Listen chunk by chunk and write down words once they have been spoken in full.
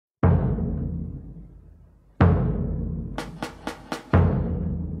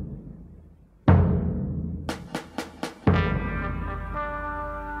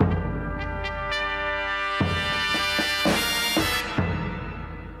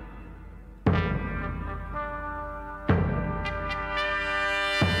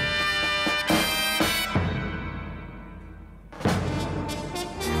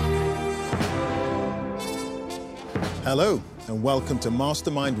Hello, and welcome to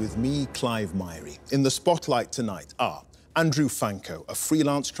Mastermind with me, Clive Myrie. In the spotlight tonight are Andrew Fanko, a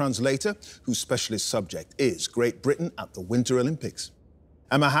freelance translator whose specialist subject is Great Britain at the Winter Olympics.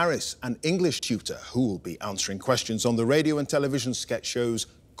 Emma Harris, an English tutor who will be answering questions on the radio and television sketch shows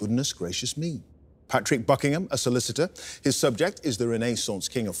Goodness Gracious Me. Patrick Buckingham, a solicitor. His subject is the Renaissance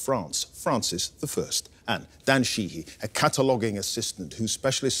King of France, Francis I. And Dan Sheehy, a cataloguing assistant whose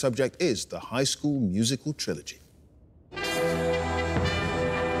specialist subject is the High School Musical trilogy.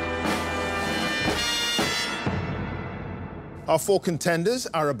 Our four contenders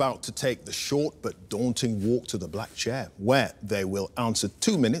are about to take the short but daunting walk to the black chair, where they will answer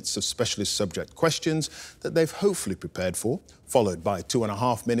 2 minutes of specialist subject questions that they've hopefully prepared for, followed by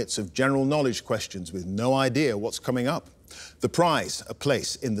 2.5 minutes of general knowledge questions with no idea what's coming up. The prize, a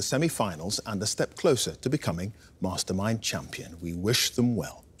place in the semi-finals and a step closer to becoming Mastermind champion. We wish them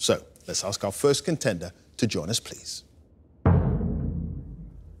well. So let's ask our first contender to join us, please.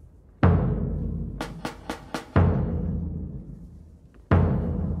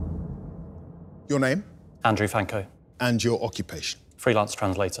 Your name? Andrew Fanko. And your occupation? Freelance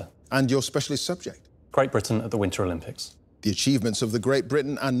translator. And your specialist subject? Great Britain at the Winter Olympics. The achievements of the Great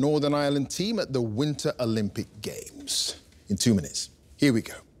Britain and Northern Ireland team at the Winter Olympic Games. In 2 minutes. Here we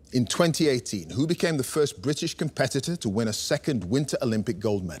go. In 2018, who became the first British competitor to win a second Winter Olympic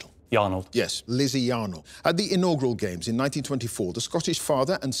gold medal? Yarnold. Yes, Lizzie Yarnold. At the inaugural Games in 1924, the Scottish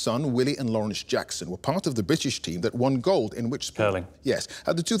father and son, Willie and Lawrence Jackson, were part of the British team that won gold in which sport? Curling. Yes.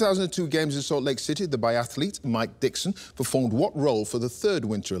 At the 2002 Games in Salt Lake City, the biathlete, Mike Dixon, performed what role for the third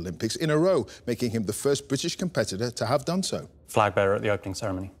Winter Olympics in a row, making him the first British competitor to have done so? Flag bearer at the opening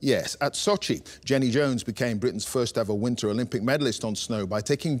ceremony. Yes. At Sochi, Jenny Jones became Britain's first ever Winter Olympic medalist on snow by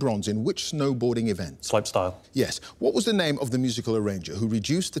taking bronze in which snowboarding event? Slopestyle. Yes. What was the name of the musical arranger who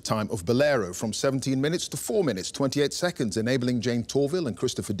reduced the time of Bolero from 17 minutes to 4 minutes, 28 seconds, enabling Jane Torville and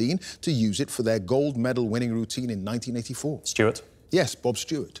Christopher Dean to use it for their gold medal winning routine in 1984? Stewart. Yes, Bob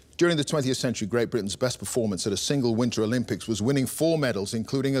Stewart. During the 20th century, Great Britain's best performance at a single Winter Olympics was winning 4 medals,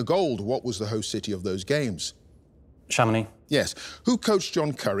 including a gold. What was the host city of those games? Chamonix. Yes. Who coached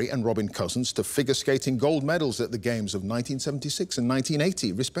John Curry and Robin Cousins to figure skating gold medals at the Games of 1976 and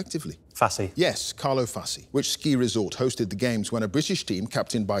 1980, respectively? Fassi. Yes, Carlo Fassi. Which ski resort hosted the Games when a British team,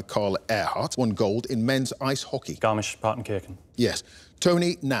 captained by Carl Earhart, won gold in men's ice hockey? Garmisch-Partenkirchen. Yes.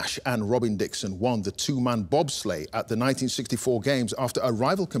 Tony Nash and Robin Dixon won the 2-man bobsleigh at the 1964 Games after a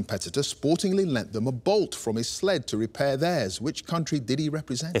rival competitor sportingly lent them a bolt from his sled to repair theirs. Which country did he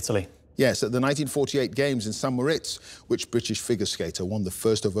represent? Italy. Yes, at the 1948 Games in St. Moritz, which British figure skater won the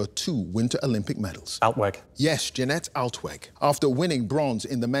first of her 2 Winter Olympic medals? Altweg. Yes, Jeanette Altweg. After winning bronze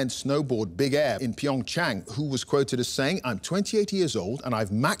in the men's snowboard Big Air in Pyeongchang, who was quoted as saying, "I'm 28 years old and I've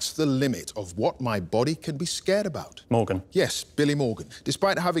maxed the limit of what my body can be scared about." Morgan. Yes, Billy Morgan.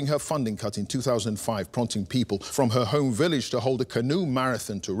 Despite having her funding cut in 2005, prompting people from her home village to hold a canoe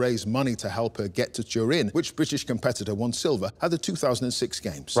marathon to raise money to help her get to Turin, which British competitor won silver at the 2006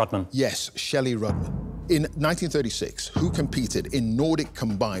 Games? Rudman. Yes, Shelley Rudman. In 1936, who competed in Nordic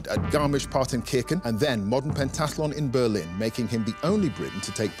combined at Garmisch-Partenkirchen and then modern pentathlon in Berlin, making him the only Briton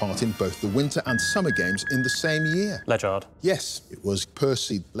to take part in both the Winter and Summer Games in the same year? Ledyard. Yes, it was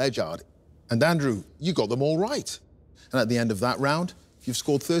Percy Ledyard. And Andrew, you got them all right. And at the end of that round, you've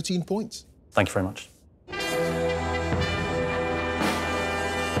scored 13 points. Thank you very much.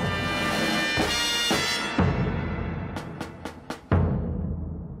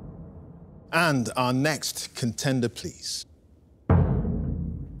 And our next contender, please.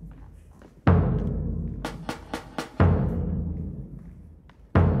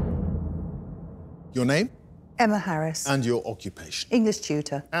 Your name? Emma Harris. And your occupation? English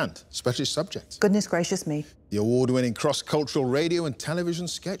tutor. And specialist subject? Goodness Gracious Me. The award-winning cross-cultural radio and television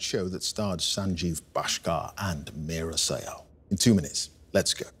sketch show that starred Sanjeev Bhaskar and Meera Syal. In 2 minutes,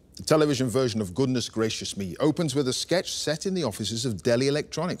 let's go. The television version of Goodness Gracious Me opens with a sketch set in the offices of Delhi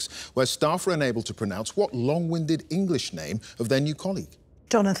Electronics, where staff are unable to pronounce what long-winded English name of their new colleague?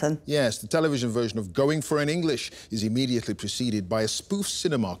 Jonathan. Yes, the television version of Going for an English is immediately preceded by a spoof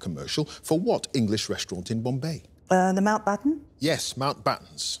cinema commercial for what English restaurant in Bombay? The Mountbatten? Yes,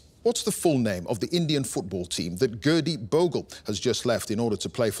 Mountbattens. What's the full name of the Indian football team that Gurdeep Bogle has just left in order to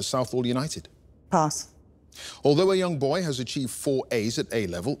play for Southall United? Pass. Although a young boy has achieved 4 A's at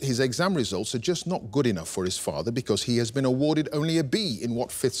A-level, his exam results are just not good enough for his father because he has been awarded only a B in what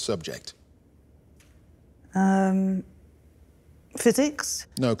 5th subject? Physics?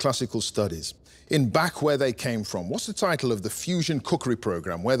 No, classical studies. In Back Where They Came From, what's the title of the fusion cookery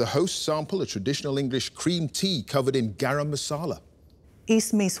program where the hosts sample a traditional English cream tea covered in garam masala?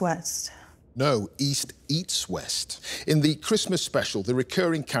 East meets west. No, East eats West. In the Christmas special, the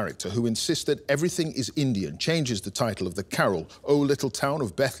recurring character who insisted everything is Indian changes the title of the carol, O Little Town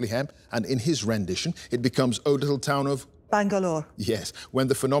of Bethlehem, and in his rendition, it becomes O Little Town of... Bangalore. Yes, when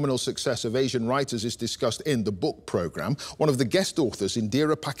the phenomenal success of Asian writers is discussed in the book programme, one of the guest authors,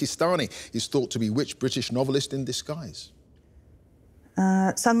 Indira Pakistani, is thought to be which British novelist in disguise?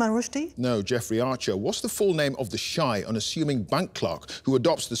 Salman Rushdie? No, Jeffrey Archer. What's the full name of the shy, unassuming bank clerk who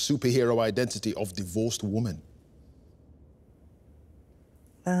adopts the superhero identity of divorced woman?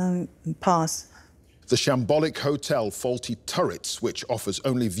 Pass. The shambolic hotel Faulty Turrets, which offers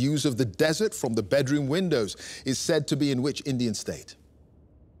only views of the desert from the bedroom windows, is said to be in which Indian state?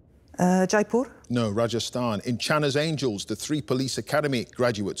 Jaipur? No, Rajasthan. In Channa's Angels, the 3 police academy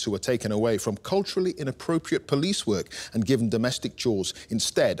graduates who are taken away from culturally inappropriate police work and given domestic chores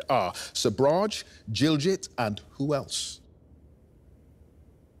instead are Sabraj, Jiljit, and who else?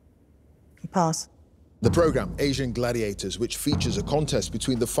 Pass. The programme Asian Gladiators, which features a contest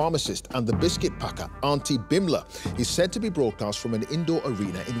between the pharmacist and the biscuit packer, Auntie Bimla, is said to be broadcast from an indoor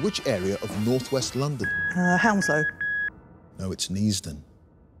arena in which area of northwest London? Hounslow. No, it's Neasden.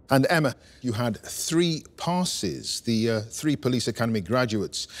 And Emma, you had 3 passes. The 3 police academy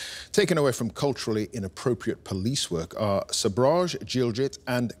graduates taken away from culturally inappropriate police work are Sabraj, Jiljit,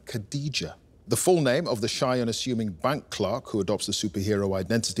 and Khadija. The full name of the shy, unassuming bank clerk who adopts the superhero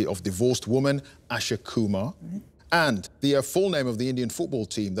identity of divorced woman, Asha Kumar. And the full name of the Indian football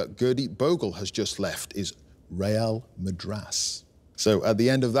team that Gurdeep Bogle has just left is Real Madras. So at the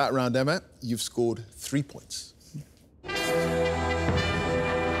end of that round, Emma, you've scored 3 points.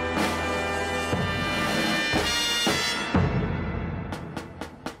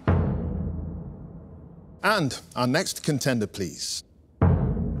 And our next contender, please.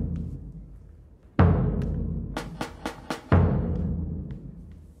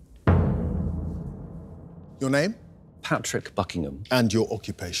 Your name? Patrick Buckingham. And your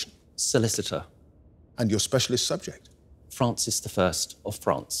occupation? Solicitor. And your specialist subject? Francis I of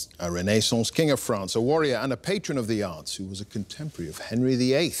France. A Renaissance king of France, a warrior and a patron of the arts who was a contemporary of Henry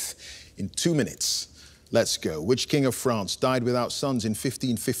VIII. In 2 minutes, let's go. Which king of France died without sons in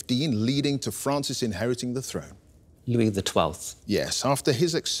 1515, leading to Francis inheriting the throne? Louis XII. Yes, after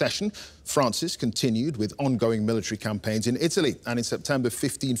his accession, Francis continued with ongoing military campaigns in Italy and in September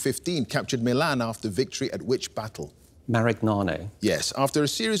 1515 captured Milan after victory at which battle? Marignano. Yes, after a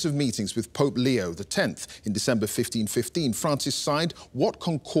series of meetings with Pope Leo X in December 1515, Francis signed what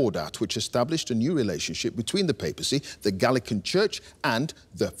concordat which established a new relationship between the papacy, the Gallican Church and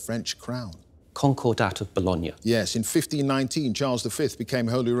the French crown? Concordat of Bologna. Yes, in 1519, Charles V became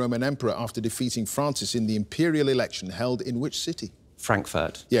Holy Roman Emperor after defeating Francis in the imperial election held in which city?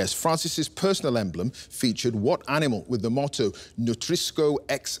 Frankfurt. Yes, Francis's personal emblem featured what animal with the motto Nutrisco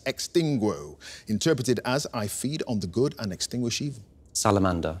ex extinguo, interpreted as I feed on the good and extinguish evil?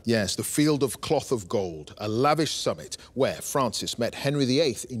 Salamander. Yes, the Field of Cloth of Gold, a lavish summit where Francis met Henry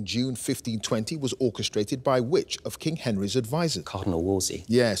VIII in June 1520, was orchestrated by which of King Henry's advisors? Cardinal Wolsey.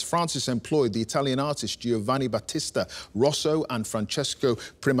 Yes, Francis employed the Italian artists Giovanni Battista Rosso and Francesco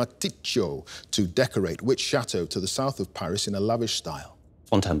Primaticcio to decorate which chateau to the south of Paris in a lavish style?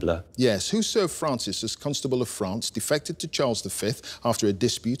 Fontainebleau. Yes, who served Francis as Constable of France, defected to Charles V after a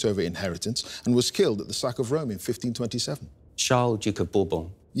dispute over inheritance, and was killed at the sack of Rome in 1527? Charles, Duke of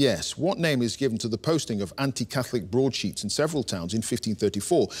Bourbon. Yes, what name is given to the posting of anti-Catholic broadsheets in several towns in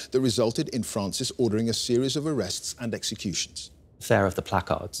 1534 that resulted in Francis ordering a series of arrests and executions? Fair of the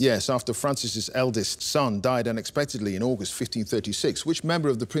Placards. Yes, after Francis's eldest son died unexpectedly in August 1536, which member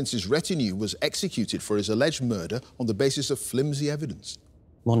of the prince's retinue was executed for his alleged murder on the basis of flimsy evidence?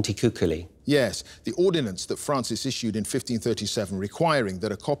 Montecuccoli. Yes, the ordinance that Francis issued in 1537 requiring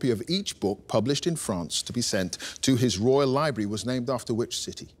that a copy of each book published in France to be sent to his royal library was named after which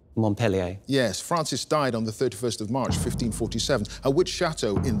city? Montpellier. Yes, Francis died on the 31st of March 1547 at which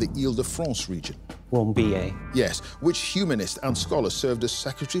chateau in the Ile-de-France region? Rambouillet. Yes, which humanist and scholar served as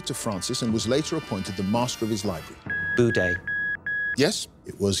secretary to Francis and was later appointed the master of his library? Boudet. Yes,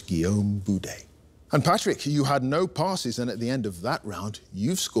 it was Guillaume Boudet. And Patrick, you had no passes, and at the end of that round,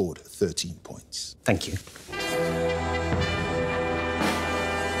 you've scored 13 points. Thank you.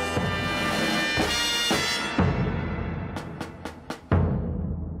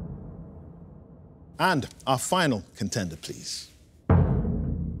 And our final contender, please.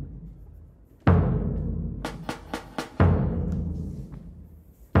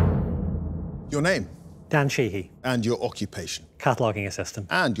 Your name? Dan Sheehy. And your occupation. Cataloguing assistant.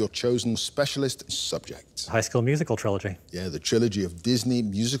 And your chosen specialist subject. High School Musical trilogy. Yeah, the trilogy of Disney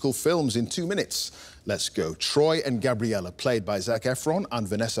musical films in 2 minutes. Let's go. Troy and Gabriella, played by Zac Efron and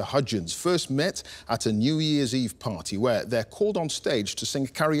Vanessa Hudgens, first met at a New Year's Eve party where they're called on stage to sing a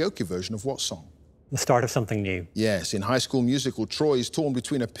karaoke version of what song? The start of something new. Yes, in High School Musical, Troy is torn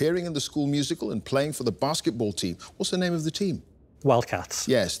between appearing in the school musical and playing for the basketball team. What's the name of the team? Wildcats.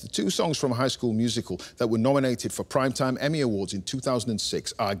 Yes, the 2 songs from High School Musical that were nominated for Primetime Emmy Awards in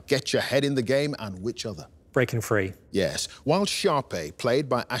 2006 are Get Your Head in the Game and which other? Breaking Free. Yes, while Sharpay, played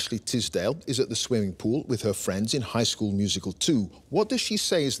by Ashley Tisdale, is at the swimming pool with her friends in High School Musical 2, what does she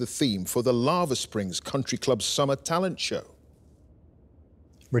say is the theme for the Lava Springs Country Club Summer Talent Show?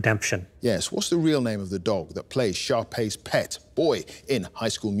 Redemption. Yes, what's the real name of the dog that plays Sharpay's pet, Boy, in High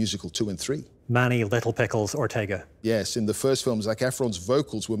School Musical 2 and 3? Manny Little Pickles Ortega. Yes, in the first film, Zac Efron's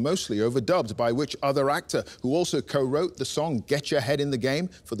vocals were mostly overdubbed by which other actor who also co-wrote the song Get Your Head in the Game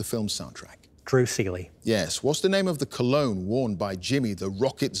for the film's soundtrack? Drew Seeley. Yes, what's the name of the cologne worn by Jimmy the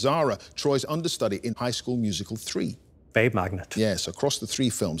Rocket Zara, Troy's understudy in High School Musical 3? Babe Magnet. Yes, across the 3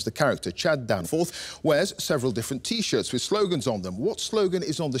 films, the character Chad Danforth wears several different T-shirts with slogans on them. What slogan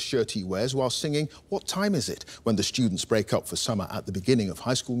is on the shirt he wears while singing What Time Is It when the students break up for summer at the beginning of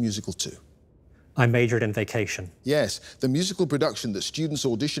High School Musical 2? I majored in vacation. Yes, the musical production that students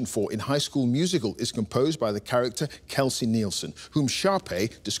audition for in High School Musical is composed by the character Kelsey Nielsen, whom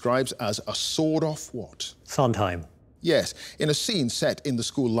Sharpay describes as a sawed-off what? Sondheim. Yes, in a scene set in the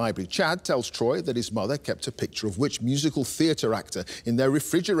school library, Chad tells Troy that his mother kept a picture of which musical theatre actor in their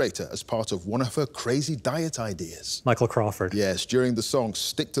refrigerator as part of one of her crazy diet ideas. Michael Crawford. Yes, during the song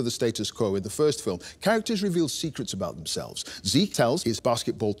Stick to the Status Quo in the first film, characters reveal secrets about themselves. Zeke tells his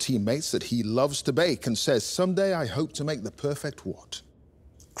basketball teammates that he loves to bake and says, someday I hope to make the perfect what?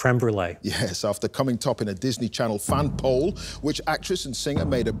 Creme brulee. Yes, after coming top in a Disney Channel fan poll, which actress and singer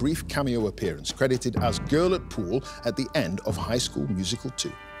made a brief cameo appearance, credited as Girl at Pool at the end of High School Musical 2.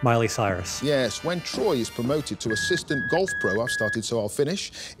 Miley Cyrus. Yes, when Troy is promoted to assistant golf pro, I've started so I'll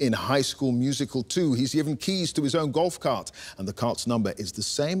finish, in High School Musical 2, he's given keys to his own golf cart, and the cart's number is the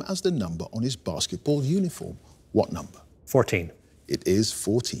same as the number on his basketball uniform. What number? 14. It is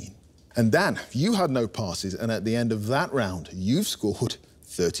 14. And Dan, you had no passes, and at the end of that round, you've scored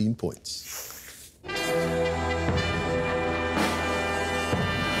 13 points.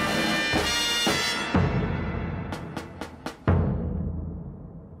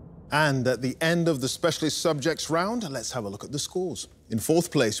 And at the end of the specialist subjects round, let's have a look at the scores. In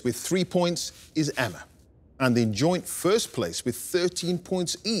 4th place with 3 points is Emma. And in joint 1st place with 13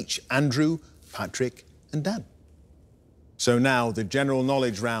 points each, Andrew, Patrick and Dan. So now the general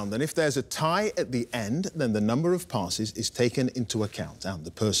knowledge round, and if there's a tie at the end, then the number of passes is taken into account, and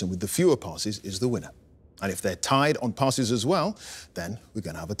the person with the fewer passes is the winner. And if they're tied on passes as well, then we're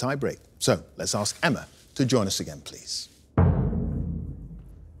going to have a tie break. So let's ask Emma to join us again, please.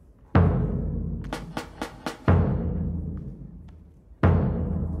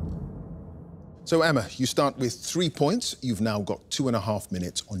 So Emma, you start with 3 points. You've now got 2.5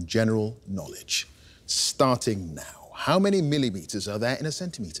 minutes on general knowledge. Starting now. How many millimetres are there in a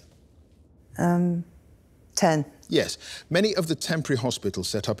centimetre? 10. Yes. Many of the temporary hospitals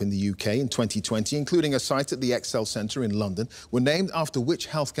set up in the UK in 2020, including a site at the Excel Centre in London, were named after which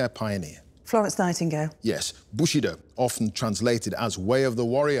healthcare pioneer? Florence Nightingale. Yes. Bushido, often translated as Way of the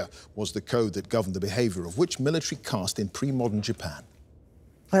Warrior, was the code that governed the behaviour of which military caste in pre-modern Japan?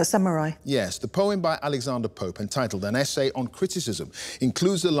 Samurai. Yes, the poem by Alexander Pope, entitled An Essay on Criticism,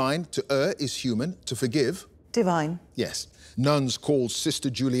 includes the line, to err is human, to forgive... Divine. Yes. Nuns called Sister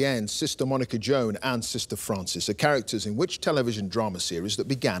Julienne, Sister Monica Joan and Sister Francis are characters in which television drama series that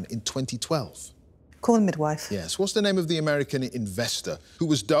began in 2012? Call the Midwife. Yes. What's the name of the American investor who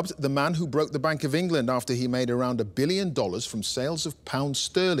was dubbed the man who broke the Bank of England after he made around $1 billion from sales of pound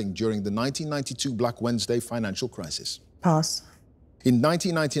sterling during the 1992 Black Wednesday financial crisis? Pass. In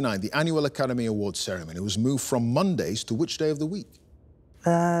 1999, the annual Academy Awards ceremony was moved from Mondays to which day of the week?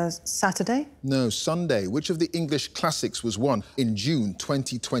 Saturday? No, Sunday. Which of the English classics was won in June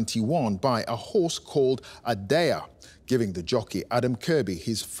 2021 by a horse called Adea, giving the jockey Adam Kirby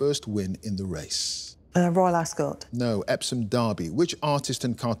his first win in the race? Royal Ascot. No, Epsom Derby. Which artist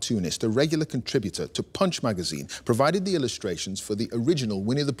and cartoonist, a regular contributor to Punch magazine, provided the illustrations for the original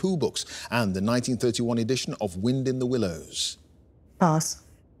Winnie the Pooh books and the 1931 edition of Wind in the Willows? Pass.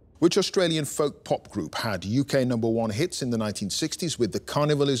 Which Australian folk pop group had UK #1 hits in the 1960s with The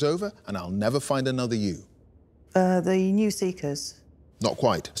Carnival Is Over and I'll Never Find Another You? The New Seekers. Not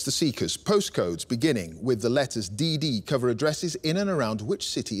quite. It's the Seekers. Postcodes beginning with the letters DD cover addresses in and around which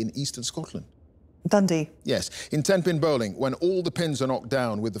city in eastern Scotland? Dundee. Yes. In 10-pin bowling, when all the pins are knocked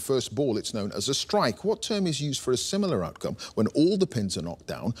down with the first ball, it's known as a strike. What term is used for a similar outcome when all the pins are knocked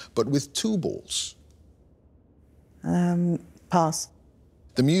down, but with 2 balls? Pass.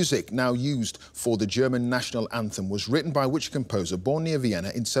 The music now used for the German national anthem was written by which composer born near Vienna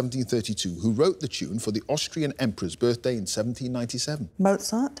in 1732, who wrote the tune for the Austrian emperor's birthday in 1797?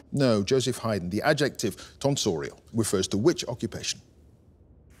 Mozart. No, Joseph Haydn. The adjective tonsorial refers to which occupation?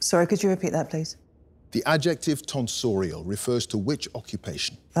 Sorry, could you repeat that, please? The adjective tonsorial refers to which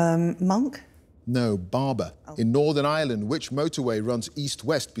occupation? Monk. No, barber. In Northern Ireland, which motorway runs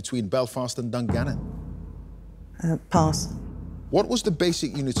east-west between Belfast and Dungannon? Pass. What was the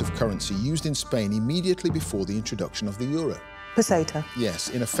basic unit of currency used in Spain immediately before the introduction of the euro? Peseta. Yes,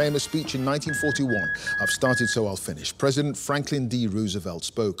 in a famous speech in 1941, I've started so I'll finish, President Franklin D. Roosevelt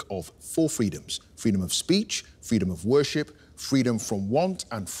spoke of 4 freedoms: freedom of speech, freedom of worship, freedom from want,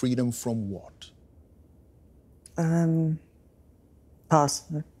 and freedom from what?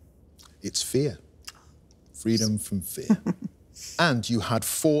 Pass. It's fear. Freedom from fear. And you had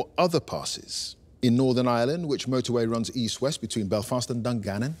 4 other passes. In Northern Ireland, which motorway runs east-west between Belfast and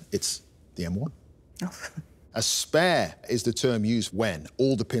Dungannon? It's the M1. A spare is the term used when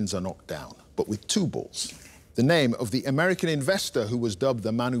all the pins are knocked down, but with 2 balls. The name of the American investor who was dubbed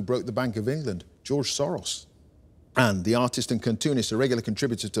the man who broke the Bank of England, George Soros. And the artist and cartoonist, a regular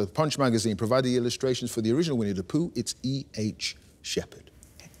contributor to Punch magazine, provided the illustrations for the original Winnie the Pooh. It's E.H. Shepard.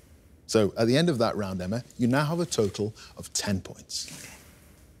 So at the end of that round, Emma, you now have a total of 10 points.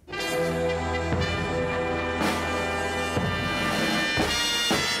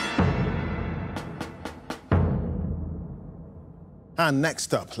 And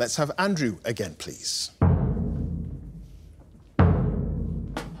next up, let's have Andrew again, please.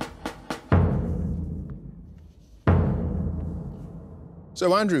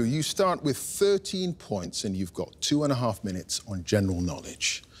 So, Andrew, you start with 13 points and you've got 2.5 minutes on general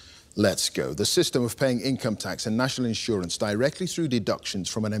knowledge. Let's go. The system of paying income tax and national insurance directly through deductions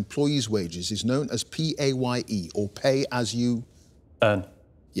from an employee's wages is known as PAYE, or pay as you Earn.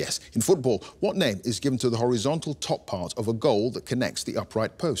 Yes. In football, what name is given to the horizontal top part of a goal that connects the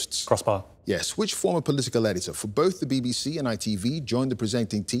upright posts? Crossbar. Yes. Which former political editor for both the BBC and ITV joined the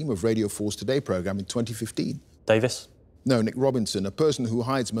presenting team of Radio 4's Today programme in 2015? Davis. No, Nick Robinson. A person who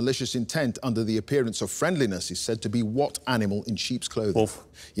hides malicious intent under the appearance of friendliness is said to be what animal in sheep's clothing? Wolf.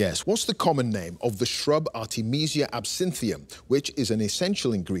 Yes. What's the common name of the shrub Artemisia absinthium, which is an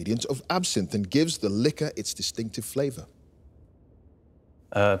essential ingredient of absinthe and gives the liquor its distinctive flavour?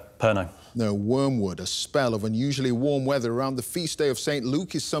 Pernod. No, wormwood. A spell of unusually warm weather around the feast day of St.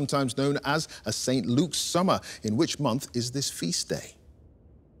 Luke is sometimes known as a St. Luke's summer. In which month is this feast day?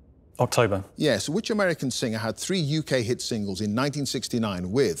 October. Yes. Which American singer had 3 UK hit singles in 1969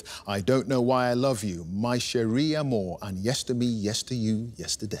 with I Don't Know Why I Love You, My Cherie Amour, and Yes to Me, Yes to You,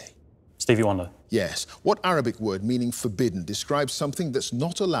 Yesterday? Stevie Wonder. Yes. What Arabic word meaning forbidden describes something that's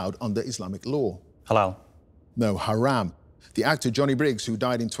not allowed under Islamic law? Halal. No, haram. The actor Johnny Briggs, who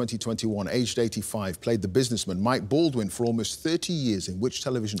died in 2021, aged 85, played the businessman Mike Baldwin for almost 30 years in which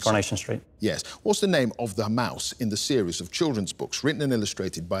television series? Coronation Street. Yes. What's the name of the mouse in the series of children's books written and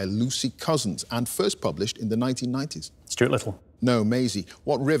illustrated by Lucy Cousins and first published in the 1990s? Stuart Little. No, Maisie.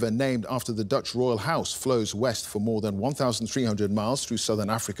 What river named after the Dutch royal house flows west for more than 1,300 miles through southern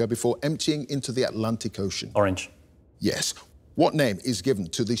Africa before emptying into the Atlantic Ocean? Orange. Yes. What name is given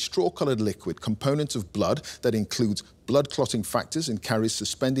to the straw-coloured liquid component of blood that includes blood clotting factors and carries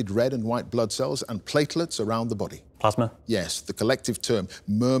suspended red and white blood cells and platelets around the body? Plasma. Yes, the collective term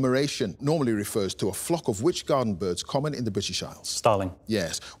murmuration normally refers to a flock of which garden birds common in the British Isles? Starling.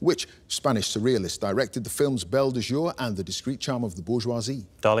 Yes. Which Spanish surrealist directed the films Belle de Jour and The Discreet Charm of the Bourgeoisie?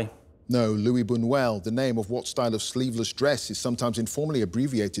 Dali. No, Louis Buñuel. The name of what style of sleeveless dress is sometimes informally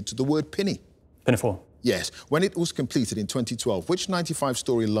abbreviated to the word pinny? Pinafore. Yes. When it was completed in 2012, which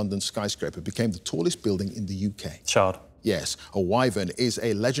 95-storey London skyscraper became the tallest building in the UK? Shard. Yes. A wyvern is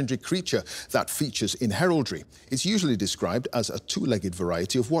a legendary creature that features in heraldry. It's usually described as a 2-legged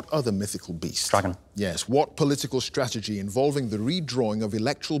variety of what other mythical beast? Dragon. Yes. What political strategy involving the redrawing of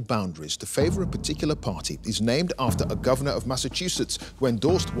electoral boundaries to favour a particular party is named after a governor of Massachusetts who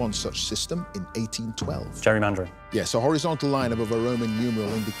endorsed one such system in 1812? Gerrymandering. Yes. A horizontal line above a Roman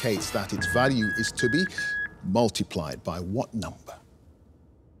numeral indicates that its value is to be multiplied by what number?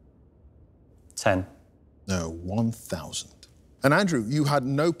 10. No, 1,000. And Andrew, you had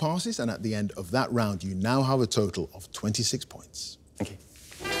no passes, and at the end of that round, you now have a total of 26 points. Thank you.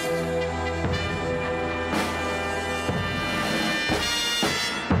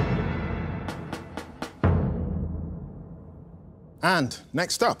 And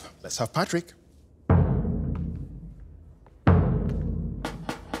next up, let's have Patrick.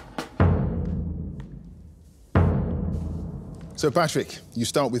 So, Patrick, you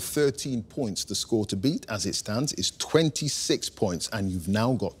start with 13 points. The score to beat, as it stands, is 26 points, and you've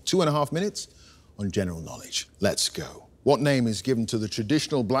now got 2.5 minutes on general knowledge. Let's go. What name is given to the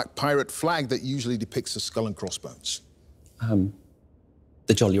traditional black pirate flag that usually depicts a skull and crossbones?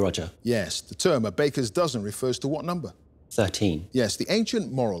 The Jolly Roger. Yes. The term a baker's dozen refers to what number? 13. Yes, the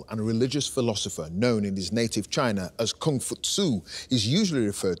ancient moral and religious philosopher known in his native China as Kung Fu Tzu is usually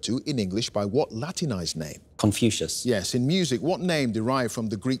referred to in English by what Latinized name? Confucius. Yes, in music, what name derived from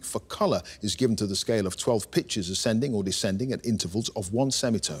the Greek for colour is given to the scale of 12 pitches ascending or descending at intervals of one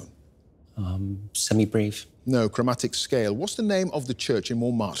semitone? Semi-brief. No, chromatic scale. What's the name of the church in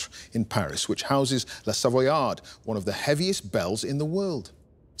Montmartre in Paris, which houses La Savoyarde, one of the heaviest bells in the world?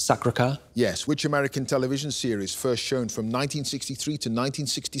 Sacre-Cœur. Yes. Which American television series, first shown from 1963 to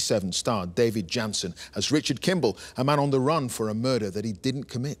 1967, starred David Janssen as Richard Kimball, a man on the run for a murder that he didn't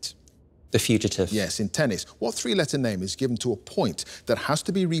commit? The Fugitive. Yes. In tennis, what three-letter name is given to a point that has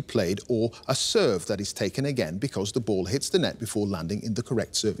to be replayed or a serve that is taken again because the ball hits the net before landing in the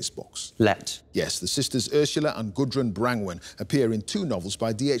correct service box? Let. Yes. The sisters Ursula and Gudrun Brangwen appear in 2 novels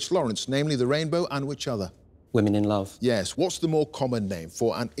by D.H. Lawrence, namely The Rainbow and which other? Women in Love. Yes. What's the more common name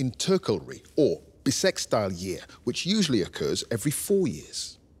for an intercalary or bisextile year, which usually occurs every 4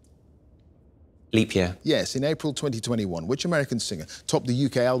 years? Leap year. Yes. In April 2021, which American singer topped the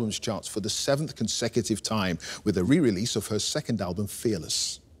UK albums charts for the 7th consecutive time with a re-release of her second album,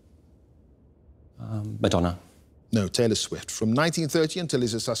 Fearless? Madonna. No, Taylor Swift. From 1930 until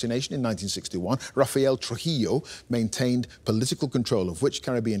his assassination in 1961, Rafael Trujillo maintained political control of which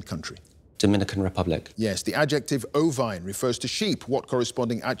Caribbean country? Dominican Republic. Yes, the adjective ovine refers to sheep. What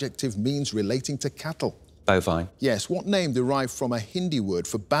corresponding adjective means relating to cattle? Bovine. Yes, what name derived from a Hindi word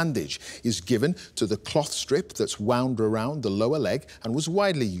for bandage is given to the cloth strip that's wound around the lower leg and was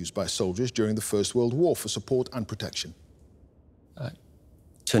widely used by soldiers during the First World War for support and protection?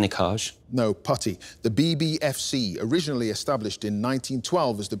 Tunicage. No, putty. The BBFC, originally established in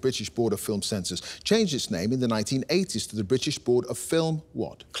 1912 as the British Board of Film Censors, changed its name in the 1980s to the British Board of Film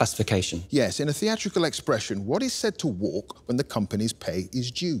what? Classification. Yes, in a theatrical expression, what is said to walk when the company's pay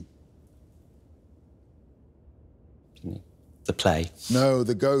is due? The play. No,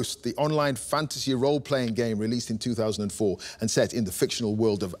 The Ghost, the online fantasy role-playing game released in 2004 and set in the fictional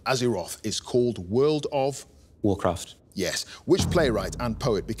world of Azeroth, is called World of Warcraft. Yes. Which playwright and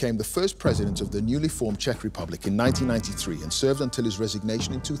poet became the first president of the newly formed Czech Republic in 1993 and served until his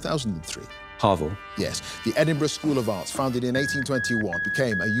resignation in 2003? Havel. Yes. The Edinburgh School of Arts, founded in 1821,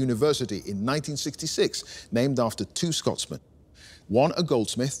 became a university in 1966, named after 2 Scotsmen. One a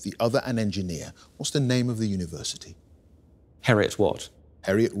goldsmith, the other an engineer. What's the name of the university? Heriot Watt.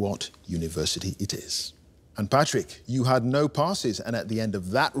 Heriot Watt University it is. And Patrick, you had no passes, and at the end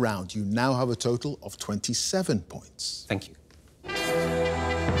of that round, you now have a total of 27 points. Thank you.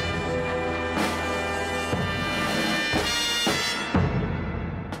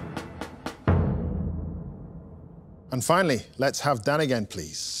 And finally, let's have Dan again,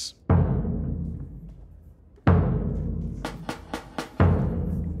 please.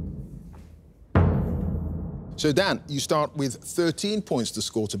 So, Dan, you start with 13 points to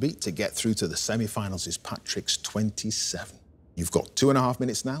score to beat. To get through to the semi-finals is Patrick's 27. You've got 2.5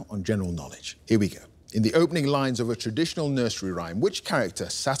 minutes now on general knowledge. Here we go. In the opening lines of a traditional nursery rhyme, which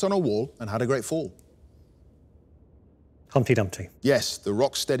character sat on a wall and had a great fall? Humpty Dumpty. Yes, the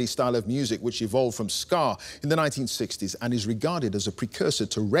rock-steady style of music which evolved from ska in the 1960s and is regarded as a precursor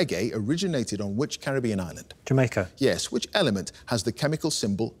to reggae originated on which Caribbean island? Jamaica. Yes, which element has the chemical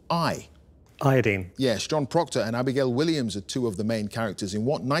symbol I? Iodine. Yes, John Proctor and Abigail Williams are 2 of the main characters in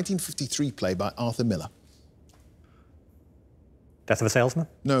what 1953 play by Arthur Miller? Death of a Salesman.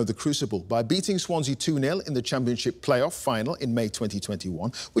 No, The Crucible. By beating Swansea 2-0 in the Championship playoff final in May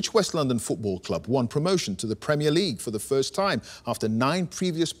 2021, which West London football club won promotion to the Premier League for the first time after 9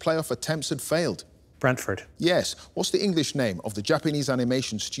 previous playoff attempts had failed? Brentford. Yes. What's the English name of the Japanese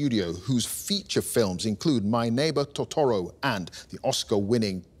animation studio whose feature films include My Neighbor Totoro and the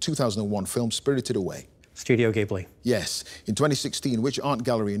Oscar-winning 2001 film Spirited Away? Studio Ghibli. Yes. In 2016, which art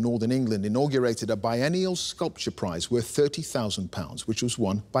gallery in Northern England inaugurated a biennial sculpture prize worth £30,000, which was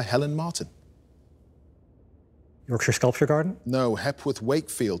won by Helen Martin? Yorkshire Sculpture Garden. No, Hepworth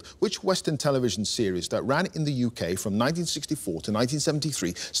Wakefield. Which Western television series that ran in the UK from 1964 to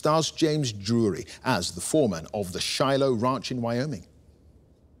 1973 stars James Drury as the foreman of the Shiloh Ranch in Wyoming?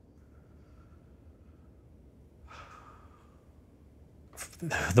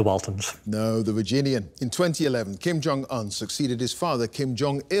 The Waltons. No, The Virginian. In 2011, Kim Jong-un succeeded his father, Kim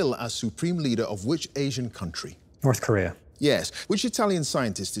Jong-il, as supreme leader of which Asian country? North Korea. Yes. Which Italian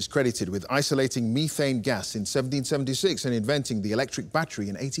scientist is credited with isolating methane gas in 1776 and inventing the electric battery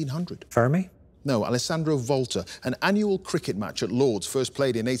in 1800? Fermi? No, Alessandro Volta. An annual cricket match at Lord's, first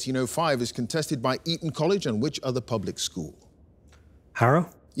played in 1805, is contested by Eton College and which other public school? Harrow?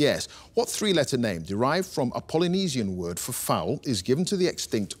 Yes. What three-letter name, derived from a Polynesian word for fowl, is given to the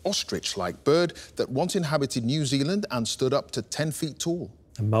extinct ostrich-like bird that once inhabited New Zealand and stood up to 10 feet tall?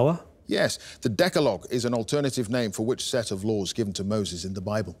 A moa? Yes. The Decalogue is an alternative name for which set of laws given to Moses in the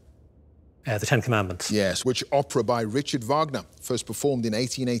Bible? The Ten Commandments. Yes. Which opera by Richard Wagner, first performed in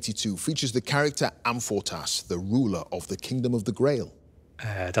 1882, features the character Amfortas, the ruler of the Kingdom of the Grail?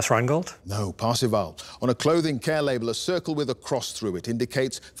 Das Rheingold? No, Parzival. On a clothing care label, a circle with a cross through it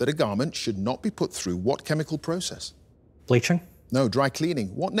indicates that a garment should not be put through what chemical process? Bleaching? No, dry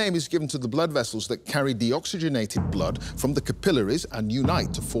cleaning. What name is given to the blood vessels that carry deoxygenated blood from the capillaries and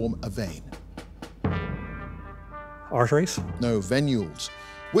unite to form a vein? Arteries? No, venules.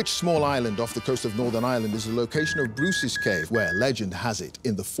 Which small island off the coast of Northern Ireland is the location of Bruce's Cave, where, legend has it,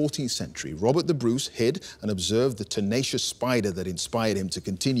 in the 14th century, Robert the Bruce hid and observed the tenacious spider that inspired him to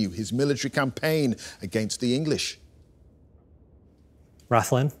continue his military campaign against the English?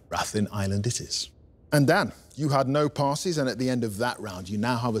 Rathlin? Rathlin Island it is. And Dan, you had no passes, and at the end of that round, you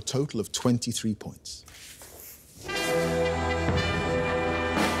now have a total of 23 points.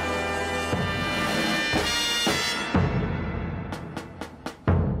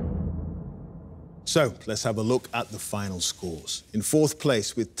 So let's have a look at the final scores. In fourth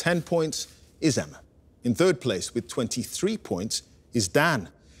place with 10 points is Emma. In third place with 23 points is Dan.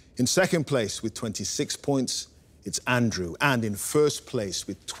 In second place with 26 points, it's Andrew. And in first place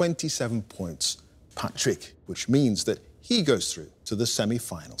with 27 points, Patrick, which means that he goes through to the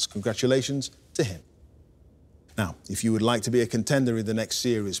semi-finals. Congratulations to him. Now, if you would like to be a contender in the next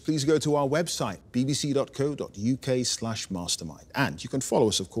series, please go to our website, bbc.co.uk/mastermind. And you can follow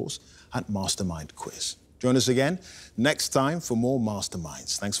us, of course, at Mastermind Quiz. Join us again next time for more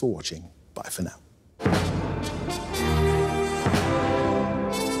Masterminds. Thanks for watching. Bye for now.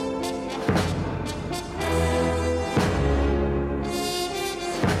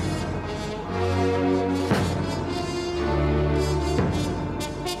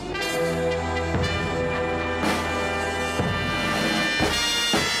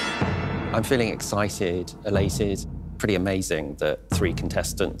 I'm feeling excited, elated. Pretty amazing that 3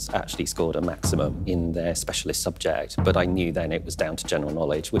 contestants actually scored a maximum in their specialist subject, but I knew then it was down to general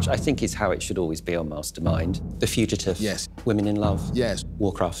knowledge, which I think is how it should always be on Mastermind. The Fugitive. Yes. Women in Love. Yes.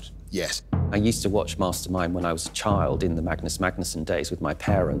 Warcraft. Yes. I used to watch Mastermind when I was a child in the Magnus Magnusson days with my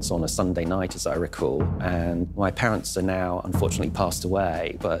parents on a Sunday night, as I recall. And my parents are now, unfortunately, passed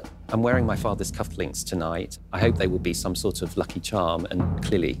away, but I'm wearing my father's cufflinks tonight. I hope they will be some sort of lucky charm, and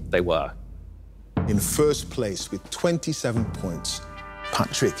clearly they were. In first place with 27 points,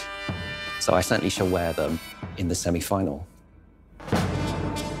 Patrick. So I certainly shall wear them in the semi-final.